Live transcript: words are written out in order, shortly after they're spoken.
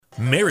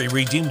Mary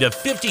redeemed a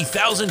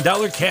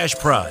 $50,000 cash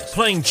prize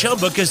playing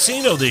Chumba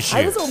Casino this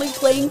year. I was only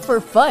playing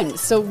for fun,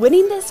 so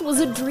winning this was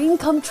a dream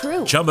come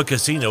true. Chumba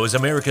Casino is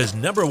America's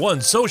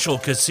 #1 social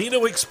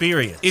casino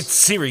experience. It's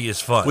serious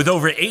fun. With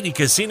over 80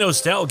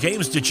 casino-style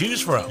games to choose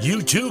from,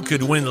 you too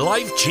could win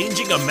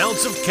life-changing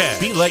amounts of cash.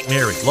 Be like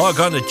Mary. Log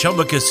on to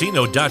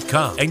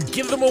ChumbaCasino.com and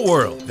give them a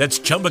whirl. That's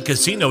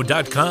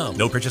ChumbaCasino.com.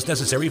 No purchase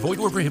necessary. Void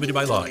where prohibited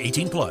by law.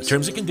 18 plus.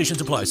 Terms and conditions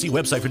apply. See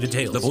website for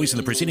details. The voice in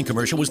the preceding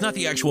commercial was not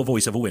the actual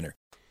voice of a winner.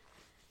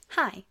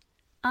 Hi,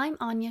 I'm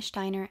Anya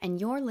Steiner, and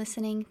you're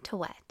listening to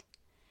Wet,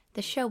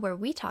 the show where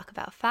we talk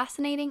about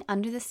fascinating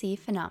under-the-sea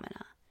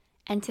phenomena.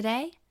 And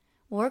today,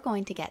 we're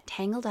going to get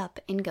tangled up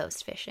in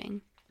ghost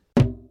fishing.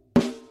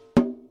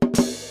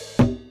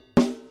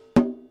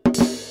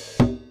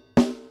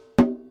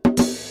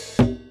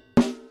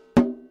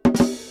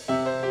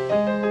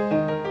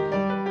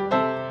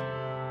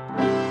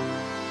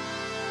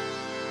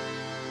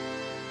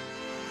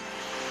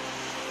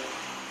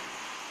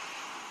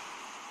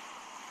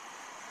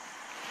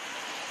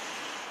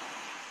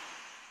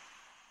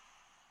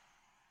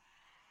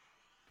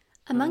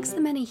 Amongst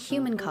the many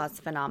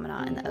human-caused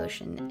phenomena in the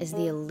ocean is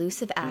the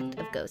elusive act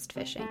of ghost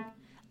fishing.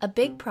 A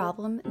big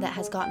problem that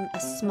has gotten a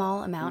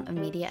small amount of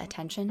media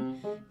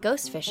attention,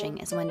 ghost fishing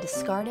is when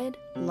discarded,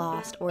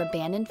 lost, or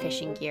abandoned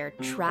fishing gear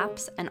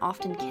traps and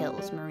often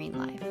kills marine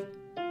life.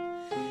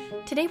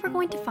 Today we're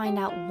going to find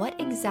out what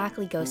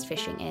exactly ghost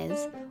fishing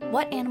is,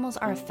 what animals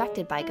are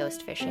affected by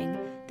ghost fishing,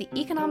 the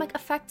economic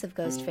effects of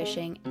ghost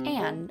fishing,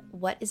 and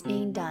what is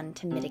being done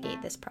to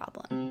mitigate this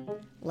problem.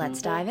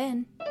 Let's dive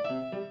in.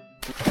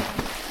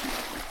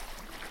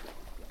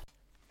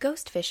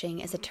 Ghost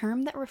fishing is a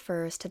term that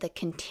refers to the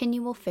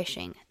continual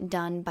fishing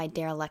done by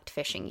derelict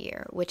fishing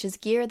gear, which is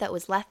gear that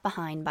was left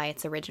behind by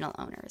its original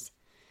owners.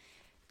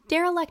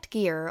 Derelict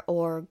gear,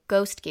 or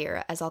ghost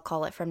gear as I'll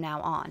call it from now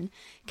on,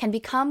 can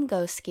become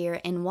ghost gear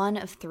in one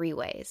of three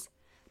ways: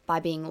 by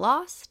being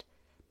lost,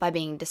 by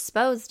being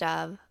disposed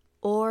of,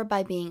 or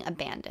by being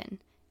abandoned,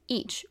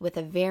 each with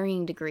a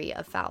varying degree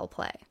of foul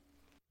play.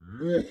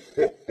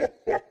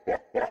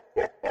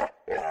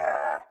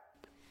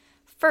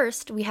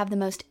 First, we have the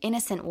most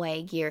innocent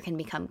way gear can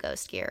become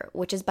ghost gear,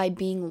 which is by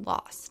being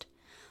lost.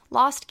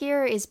 Lost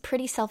gear is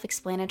pretty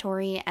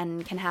self-explanatory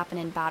and can happen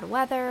in bad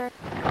weather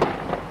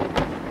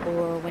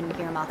or when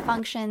gear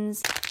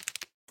malfunctions.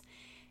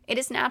 It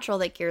is natural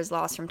that gear is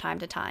lost from time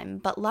to time,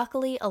 but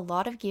luckily a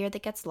lot of gear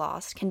that gets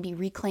lost can be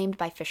reclaimed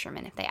by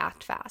fishermen if they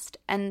act fast,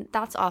 and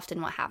that's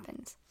often what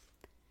happens.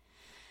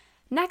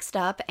 Next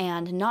up,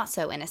 and not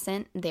so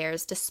innocent,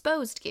 there's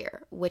disposed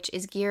gear, which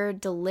is gear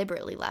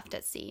deliberately left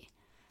at sea.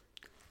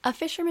 A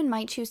fisherman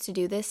might choose to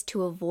do this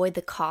to avoid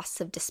the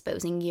costs of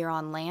disposing gear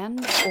on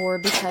land, or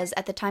because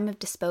at the time of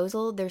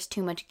disposal, there's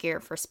too much gear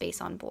for space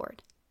on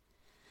board.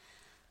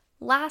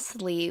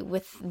 Lastly,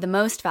 with the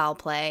most foul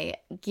play,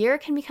 gear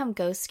can become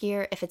ghost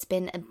gear if it's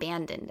been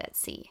abandoned at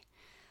sea.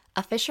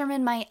 A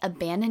fisherman might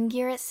abandon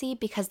gear at sea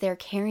because they're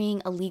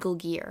carrying illegal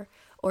gear,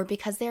 or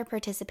because they're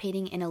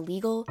participating in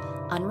illegal,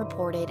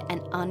 unreported, and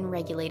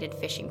unregulated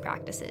fishing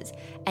practices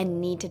and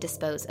need to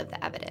dispose of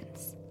the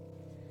evidence.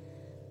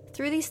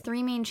 Through these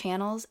three main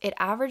channels, it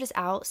averages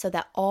out so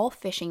that all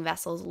fishing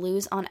vessels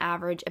lose on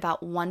average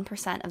about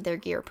 1% of their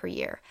gear per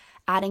year,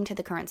 adding to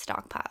the current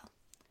stockpile.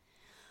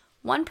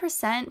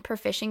 1% per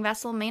fishing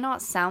vessel may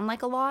not sound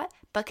like a lot,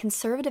 but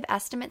conservative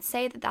estimates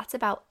say that that's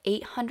about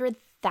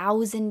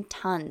 800,000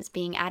 tons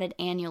being added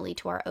annually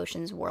to our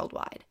oceans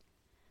worldwide.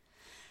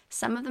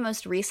 Some of the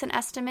most recent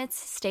estimates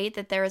state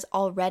that there is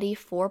already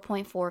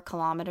 4.4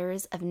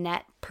 kilometers of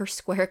net per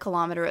square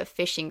kilometer of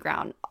fishing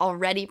ground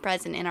already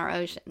present in our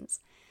oceans.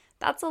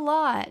 That's a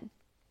lot.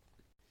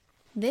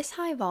 This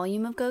high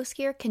volume of ghost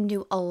gear can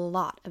do a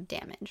lot of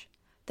damage.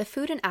 The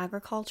Food and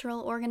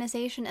Agricultural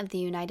Organization of the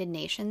United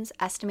Nations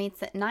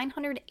estimates that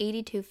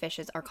 982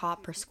 fishes are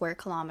caught per square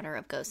kilometer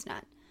of ghost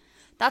net.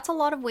 That's a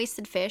lot of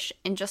wasted fish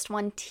in just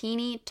one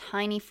teeny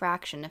tiny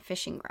fraction of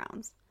fishing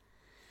grounds.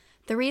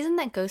 The reason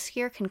that ghost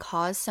gear can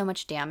cause so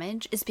much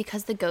damage is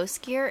because the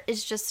ghost gear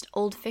is just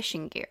old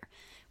fishing gear,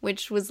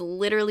 which was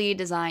literally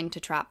designed to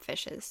trap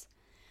fishes.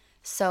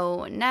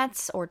 So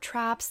nets or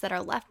traps that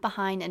are left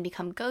behind and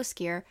become ghost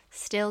gear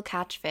still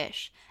catch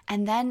fish,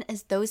 and then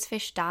as those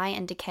fish die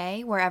and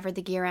decay wherever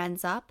the gear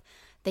ends up,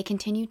 they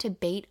continue to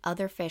bait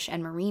other fish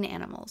and marine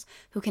animals,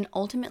 who can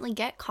ultimately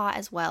get caught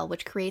as well,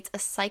 which creates a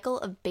cycle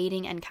of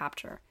baiting and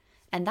capture.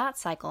 And that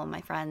cycle,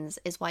 my friends,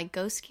 is why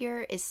ghost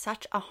gear is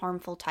such a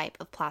harmful type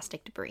of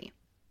plastic debris.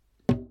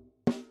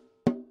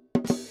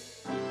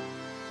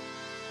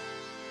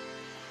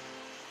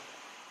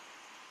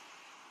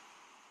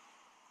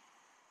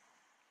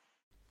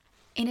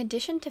 In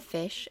addition to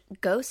fish,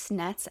 ghost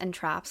nets and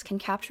traps can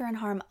capture and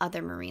harm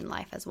other marine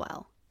life as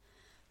well.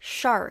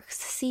 Sharks,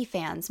 sea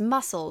fans,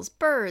 mussels,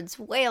 birds,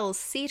 whales,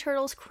 sea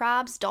turtles,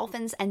 crabs,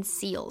 dolphins, and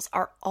seals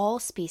are all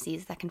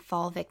species that can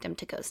fall victim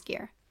to ghost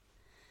gear.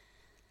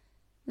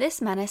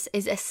 This menace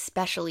is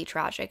especially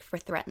tragic for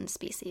threatened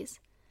species.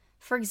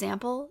 For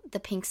example,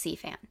 the pink sea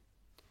fan.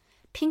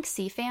 Pink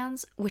sea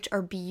fans, which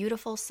are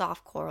beautiful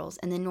soft corals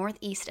in the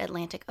Northeast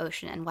Atlantic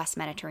Ocean and West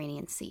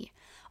Mediterranean Sea,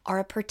 are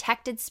a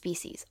protected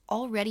species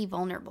already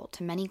vulnerable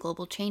to many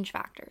global change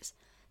factors,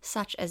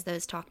 such as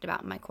those talked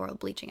about in my coral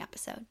bleaching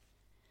episode.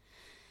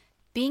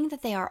 Being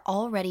that they are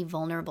already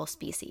vulnerable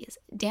species,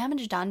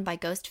 damage done by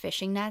ghost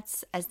fishing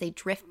nets as they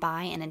drift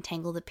by and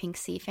entangle the pink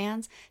sea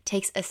fans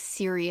takes a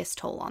serious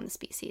toll on the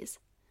species.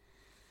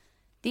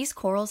 These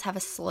corals have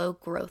a slow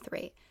growth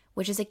rate,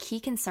 which is a key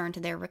concern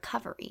to their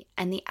recovery,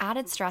 and the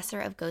added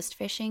stressor of ghost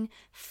fishing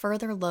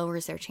further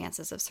lowers their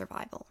chances of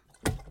survival.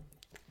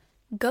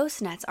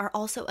 Ghost nets are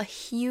also a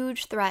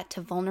huge threat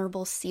to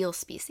vulnerable seal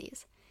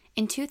species.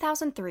 In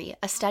 2003,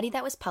 a study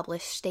that was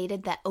published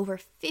stated that over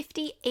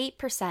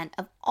 58%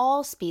 of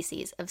all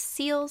species of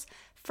seals,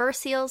 fur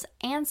seals,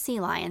 and sea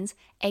lions,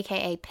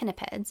 aka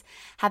pinnipeds,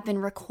 have been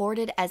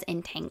recorded as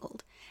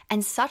entangled,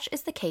 and such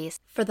is the case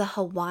for the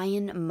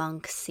Hawaiian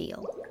monk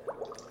seal.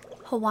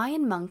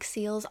 Hawaiian monk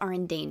seals are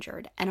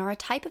endangered and are a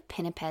type of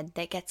pinniped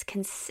that gets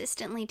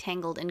consistently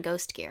tangled in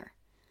ghost gear.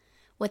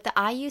 With the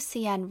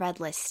IUCN Red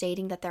List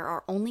stating that there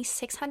are only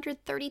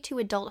 632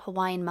 adult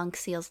Hawaiian monk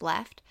seals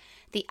left,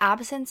 the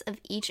absence of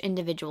each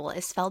individual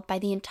is felt by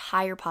the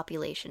entire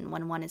population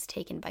when one is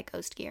taken by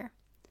ghost gear.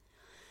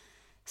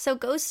 So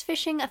ghost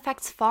fishing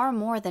affects far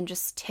more than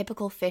just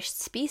typical fish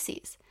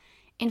species.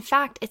 In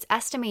fact, it's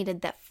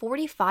estimated that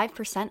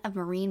 45% of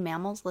marine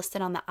mammals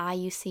listed on the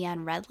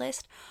IUCN Red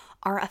List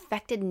are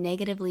affected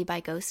negatively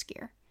by ghost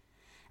gear.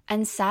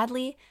 And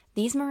sadly,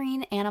 these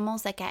marine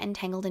animals that get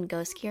entangled in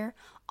ghost gear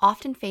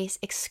often face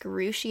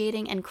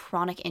excruciating and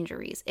chronic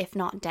injuries, if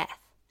not death.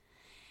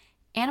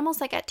 Animals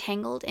that get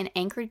tangled in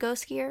anchored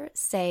ghost gear,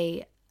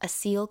 say a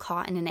seal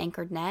caught in an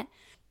anchored net,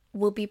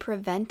 will be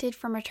prevented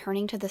from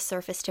returning to the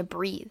surface to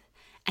breathe,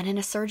 and in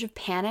a surge of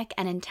panic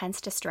and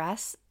intense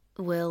distress,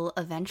 will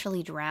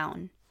eventually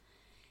drown.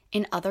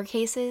 In other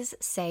cases,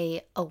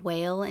 say a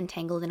whale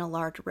entangled in a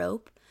large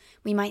rope,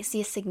 we might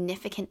see a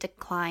significant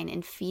decline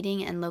in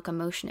feeding and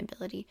locomotion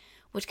ability,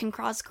 which can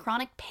cause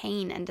chronic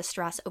pain and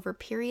distress over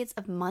periods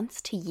of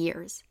months to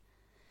years.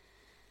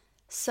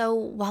 So,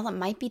 while it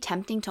might be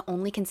tempting to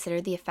only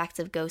consider the effects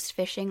of ghost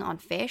fishing on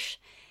fish,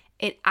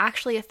 it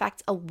actually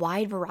affects a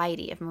wide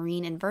variety of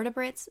marine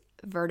invertebrates,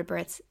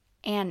 vertebrates,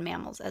 and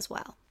mammals as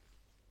well.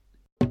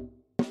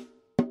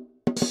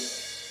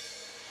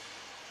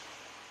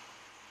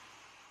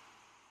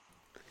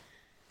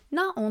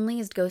 Not only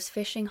is ghost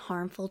fishing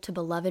harmful to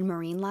beloved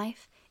marine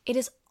life, it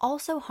is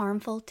also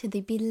harmful to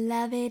the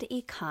beloved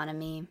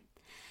economy.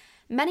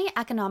 Many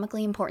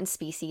economically important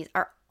species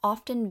are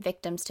often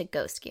victims to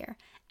ghost gear,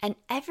 and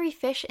every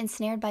fish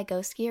ensnared by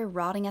ghost gear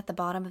rotting at the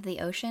bottom of the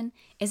ocean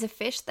is a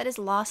fish that is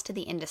lost to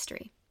the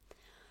industry.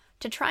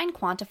 To try and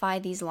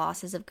quantify these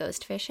losses of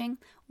ghost fishing,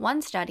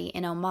 one study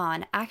in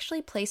Oman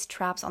actually placed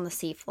traps on the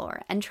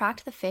seafloor and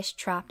tracked the fish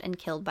trapped and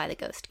killed by the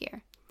ghost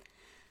gear.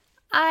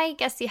 I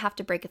guess you have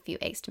to break a few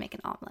eggs to make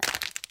an omelet.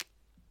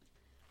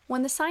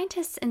 When the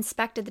scientists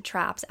inspected the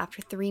traps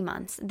after 3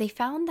 months, they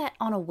found that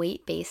on a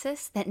weight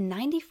basis, that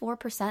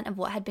 94% of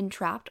what had been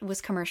trapped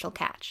was commercial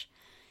catch,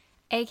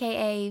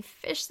 aka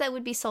fish that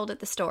would be sold at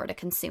the store to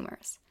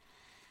consumers,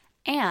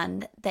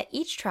 and that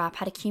each trap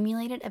had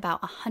accumulated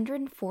about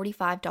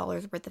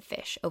 $145 worth of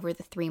fish over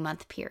the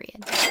 3-month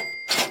period.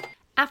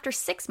 After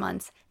 6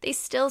 months, they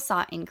still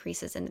saw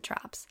increases in the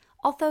traps,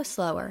 although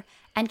slower,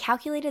 and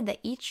calculated that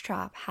each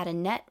trap had a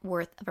net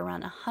worth of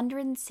around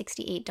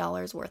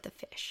 $168 worth of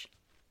fish.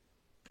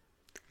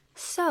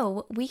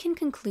 So, we can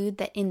conclude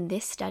that in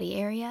this study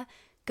area,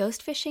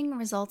 ghost fishing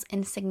results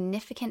in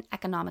significant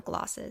economic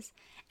losses,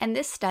 and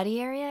this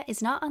study area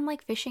is not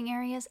unlike fishing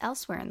areas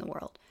elsewhere in the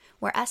world,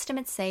 where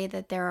estimates say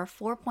that there are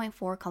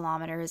 4.4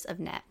 kilometers of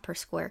net per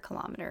square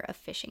kilometer of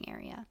fishing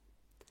area.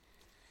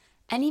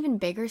 An even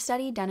bigger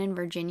study done in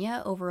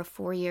Virginia over a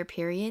 4-year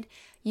period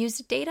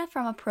used data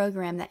from a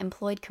program that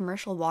employed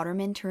commercial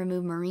watermen to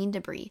remove marine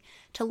debris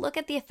to look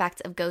at the effects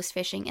of ghost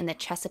fishing in the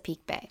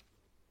Chesapeake Bay.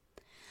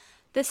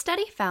 The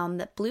study found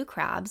that blue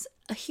crabs,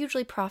 a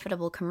hugely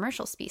profitable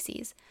commercial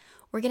species,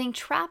 were getting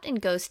trapped in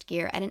ghost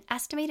gear at an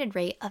estimated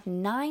rate of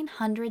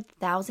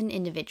 900,000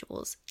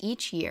 individuals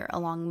each year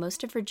along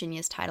most of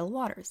Virginia's tidal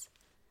waters.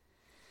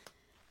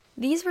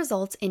 These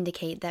results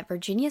indicate that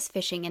Virginia's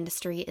fishing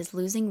industry is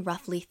losing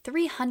roughly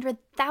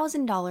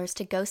 $300,000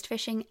 to ghost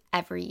fishing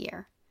every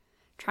year.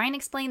 Try and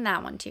explain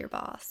that one to your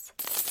boss.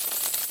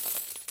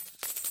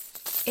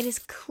 It is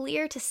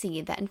clear to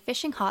see that in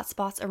fishing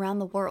hotspots around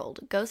the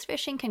world, ghost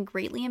fishing can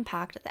greatly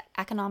impact the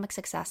economic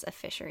success of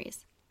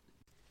fisheries.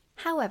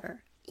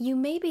 However, you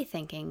may be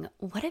thinking,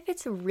 what if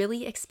it's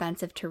really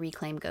expensive to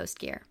reclaim ghost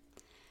gear?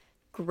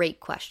 Great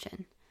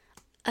question.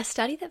 A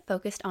study that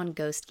focused on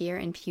ghost gear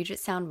in Puget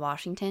Sound,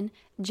 Washington,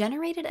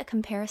 generated a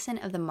comparison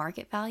of the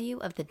market value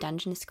of the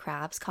Dungeness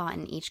crabs caught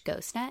in each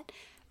ghost net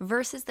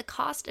versus the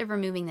cost of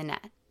removing the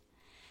net.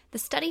 The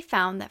study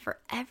found that for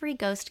every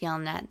ghost gill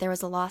net, there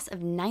was a loss of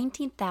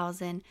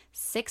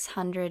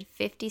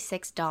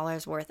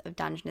 $19,656 worth of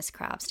Dungeness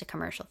crabs to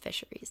commercial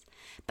fisheries,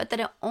 but that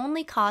it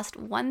only cost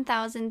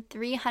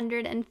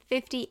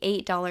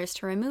 $1,358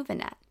 to remove a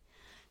net,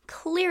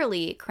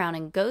 clearly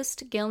crowning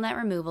ghost gill net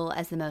removal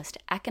as the most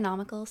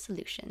economical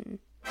solution.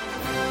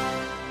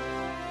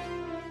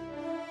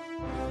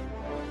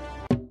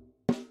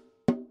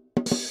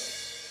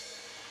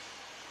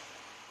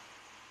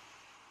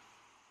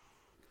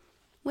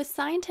 With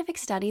scientific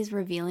studies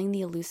revealing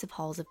the elusive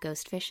hulls of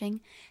ghost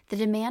fishing, the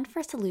demand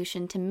for a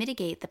solution to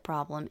mitigate the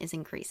problem is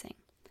increasing.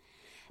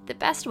 The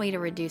best way to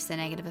reduce the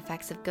negative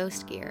effects of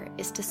ghost gear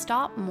is to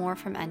stop more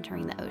from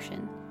entering the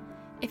ocean.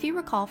 If you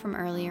recall from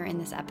earlier in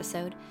this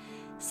episode,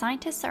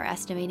 scientists are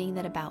estimating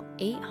that about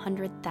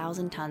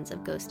 800,000 tons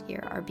of ghost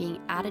gear are being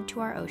added to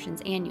our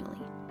oceans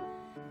annually.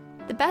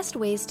 The best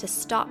ways to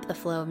stop the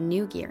flow of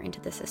new gear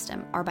into the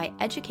system are by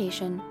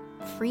education,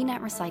 free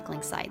net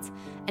recycling sites,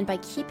 and by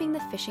keeping the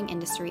fishing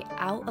industry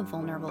out of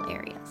vulnerable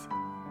areas.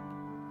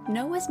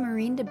 NOAA's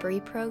Marine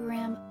Debris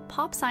Program,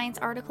 pop science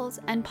articles,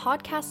 and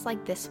podcasts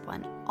like this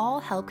one all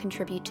help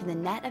contribute to the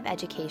net of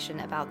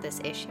education about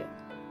this issue.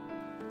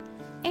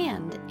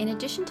 And, in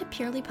addition to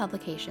purely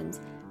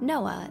publications,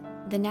 NOAA,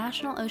 the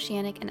National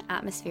Oceanic and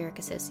Atmospheric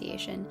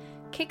Association,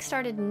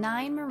 kickstarted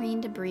 9 marine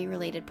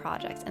debris-related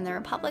projects in the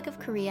Republic of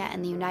Korea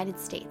and the United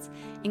States,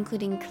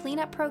 including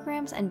cleanup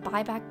programs and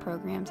buyback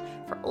programs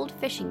for old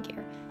fishing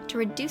gear to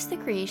reduce the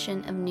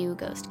creation of new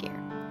ghost gear.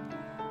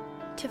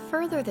 To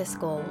further this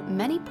goal,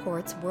 many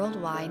ports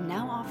worldwide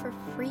now offer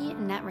free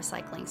net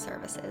recycling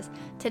services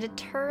to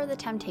deter the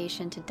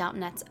temptation to dump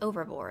nets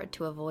overboard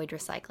to avoid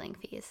recycling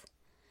fees.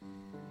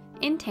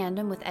 In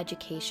tandem with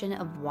education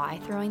of why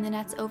throwing the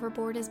nets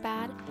overboard is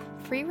bad,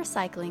 free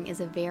recycling is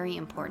a very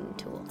important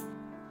tool.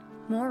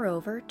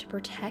 Moreover, to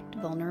protect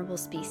vulnerable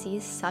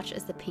species such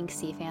as the pink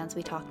sea fans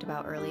we talked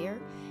about earlier,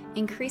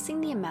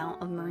 increasing the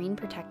amount of marine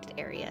protected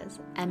areas,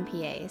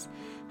 MPAs,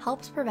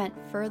 helps prevent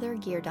further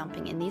gear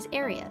dumping in these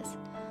areas,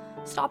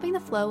 stopping the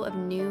flow of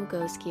new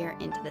ghost gear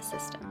into the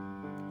system.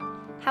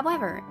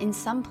 However, in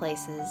some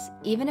places,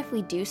 even if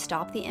we do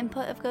stop the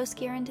input of ghost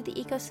gear into the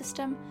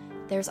ecosystem,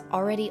 there's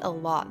already a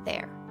lot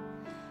there.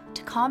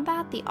 To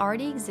combat the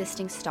already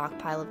existing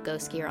stockpile of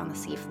ghost gear on the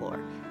seafloor,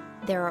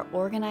 there are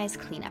organized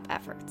cleanup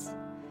efforts.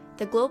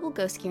 The Global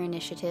Ghost Gear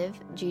Initiative,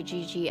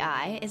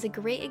 GGGI, is a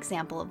great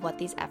example of what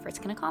these efforts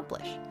can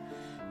accomplish.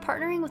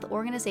 Partnering with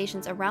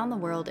organizations around the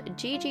world,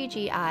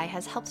 GGGI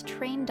has helped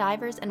train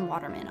divers and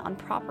watermen on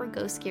proper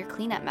ghost gear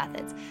cleanup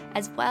methods,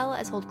 as well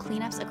as hold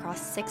cleanups across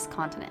 6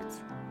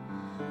 continents.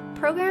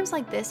 Programs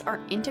like this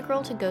are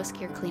integral to ghost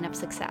gear cleanup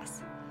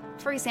success.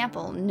 For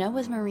example,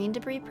 NOAA's Marine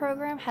Debris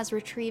Program has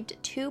retrieved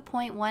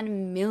 2.1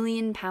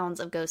 million pounds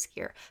of ghost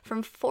gear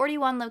from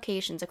 41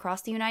 locations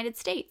across the United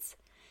States.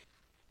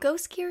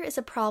 Ghost gear is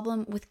a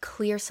problem with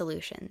clear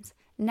solutions.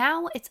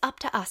 Now it's up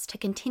to us to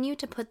continue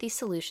to put these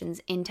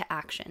solutions into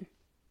action.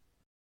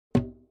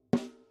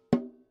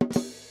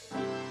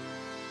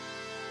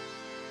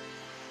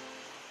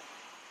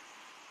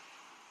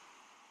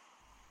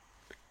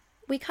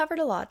 We covered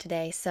a lot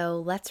today, so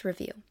let's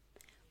review.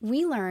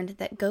 We learned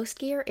that ghost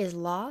gear is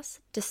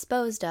lost,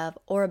 disposed of,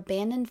 or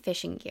abandoned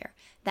fishing gear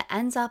that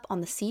ends up on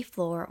the sea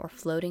floor or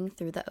floating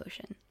through the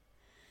ocean.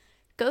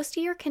 Ghost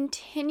gear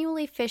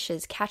continually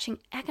fishes, catching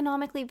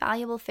economically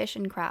valuable fish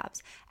and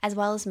crabs, as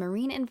well as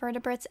marine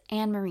invertebrates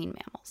and marine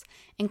mammals,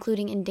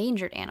 including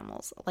endangered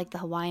animals like the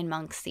Hawaiian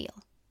monk seal.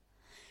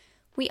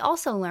 We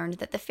also learned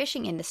that the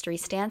fishing industry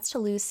stands to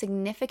lose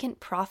significant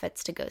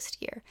profits to ghost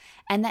gear,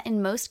 and that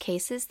in most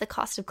cases the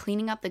cost of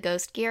cleaning up the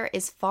ghost gear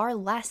is far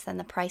less than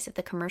the price of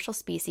the commercial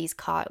species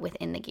caught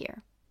within the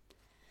gear.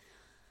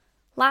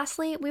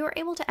 Lastly, we were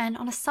able to end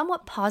on a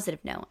somewhat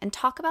positive note and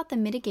talk about the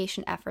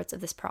mitigation efforts of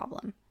this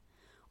problem.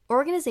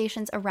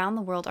 Organizations around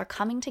the world are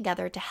coming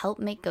together to help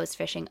make ghost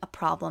fishing a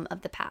problem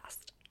of the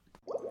past.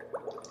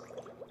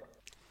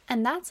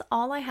 And that's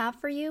all I have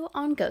for you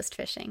on ghost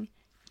fishing.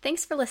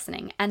 Thanks for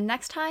listening, and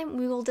next time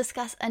we will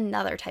discuss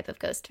another type of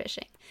ghost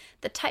fishing.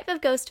 The type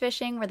of ghost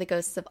fishing where the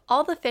ghosts of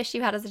all the fish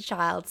you had as a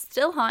child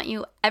still haunt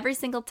you every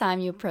single time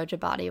you approach a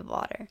body of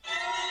water.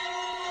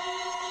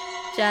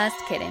 Just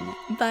kidding.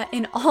 But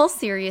in all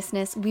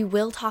seriousness, we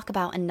will talk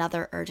about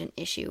another urgent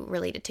issue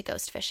related to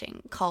ghost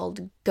fishing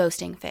called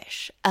ghosting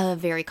fish, a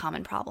very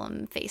common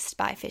problem faced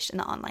by fish in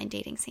the online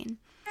dating scene.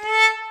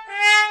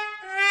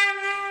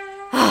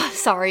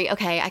 Sorry,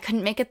 okay, I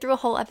couldn't make it through a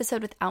whole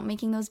episode without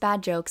making those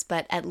bad jokes,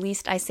 but at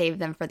least I saved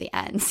them for the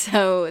end,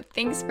 so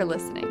thanks for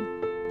listening.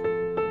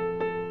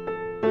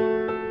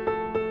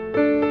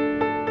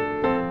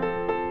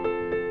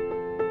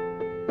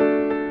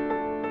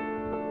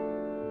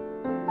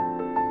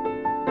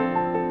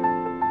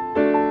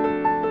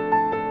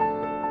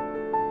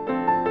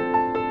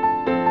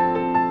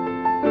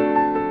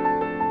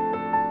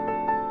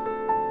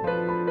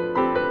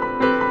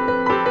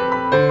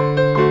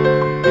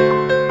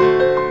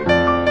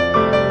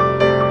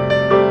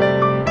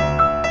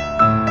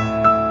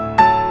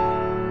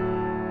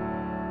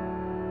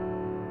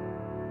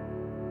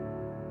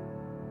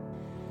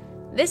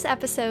 This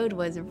episode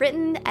was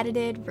written,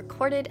 edited,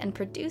 recorded, and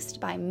produced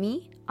by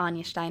me,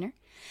 Anya Steiner.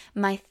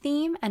 My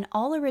theme and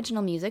all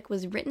original music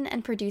was written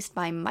and produced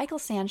by Michael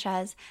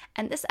Sanchez,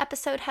 and this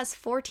episode has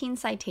 14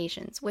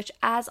 citations, which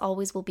as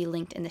always will be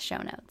linked in the show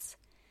notes.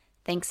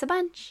 Thanks a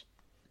bunch!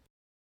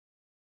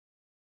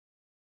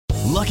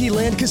 Lucky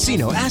Land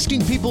Casino,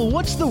 asking people,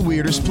 what's the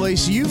weirdest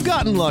place you've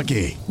gotten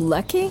lucky?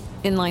 Lucky?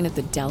 In line at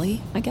the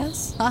deli, I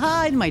guess?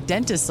 Aha, in my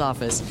dentist's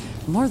office.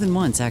 More than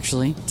once,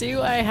 actually.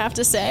 Do I have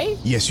to say?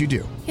 Yes, you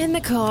do. In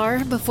the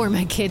car before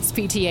my kids'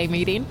 PTA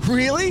meeting.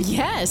 Really?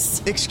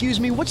 Yes. Excuse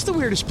me, what's the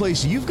weirdest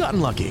place you've gotten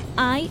lucky?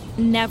 I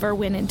never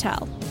win and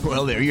tell.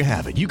 Well, there you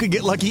have it. You can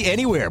get lucky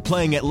anywhere,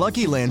 playing at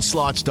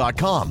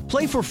LuckyLandSlots.com.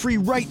 Play for free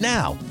right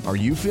now. Are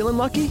you feeling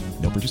lucky?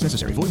 No purchase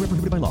necessary. Void where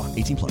prohibited by law.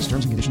 18+.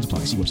 Terms and conditions apply.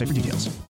 See website for details.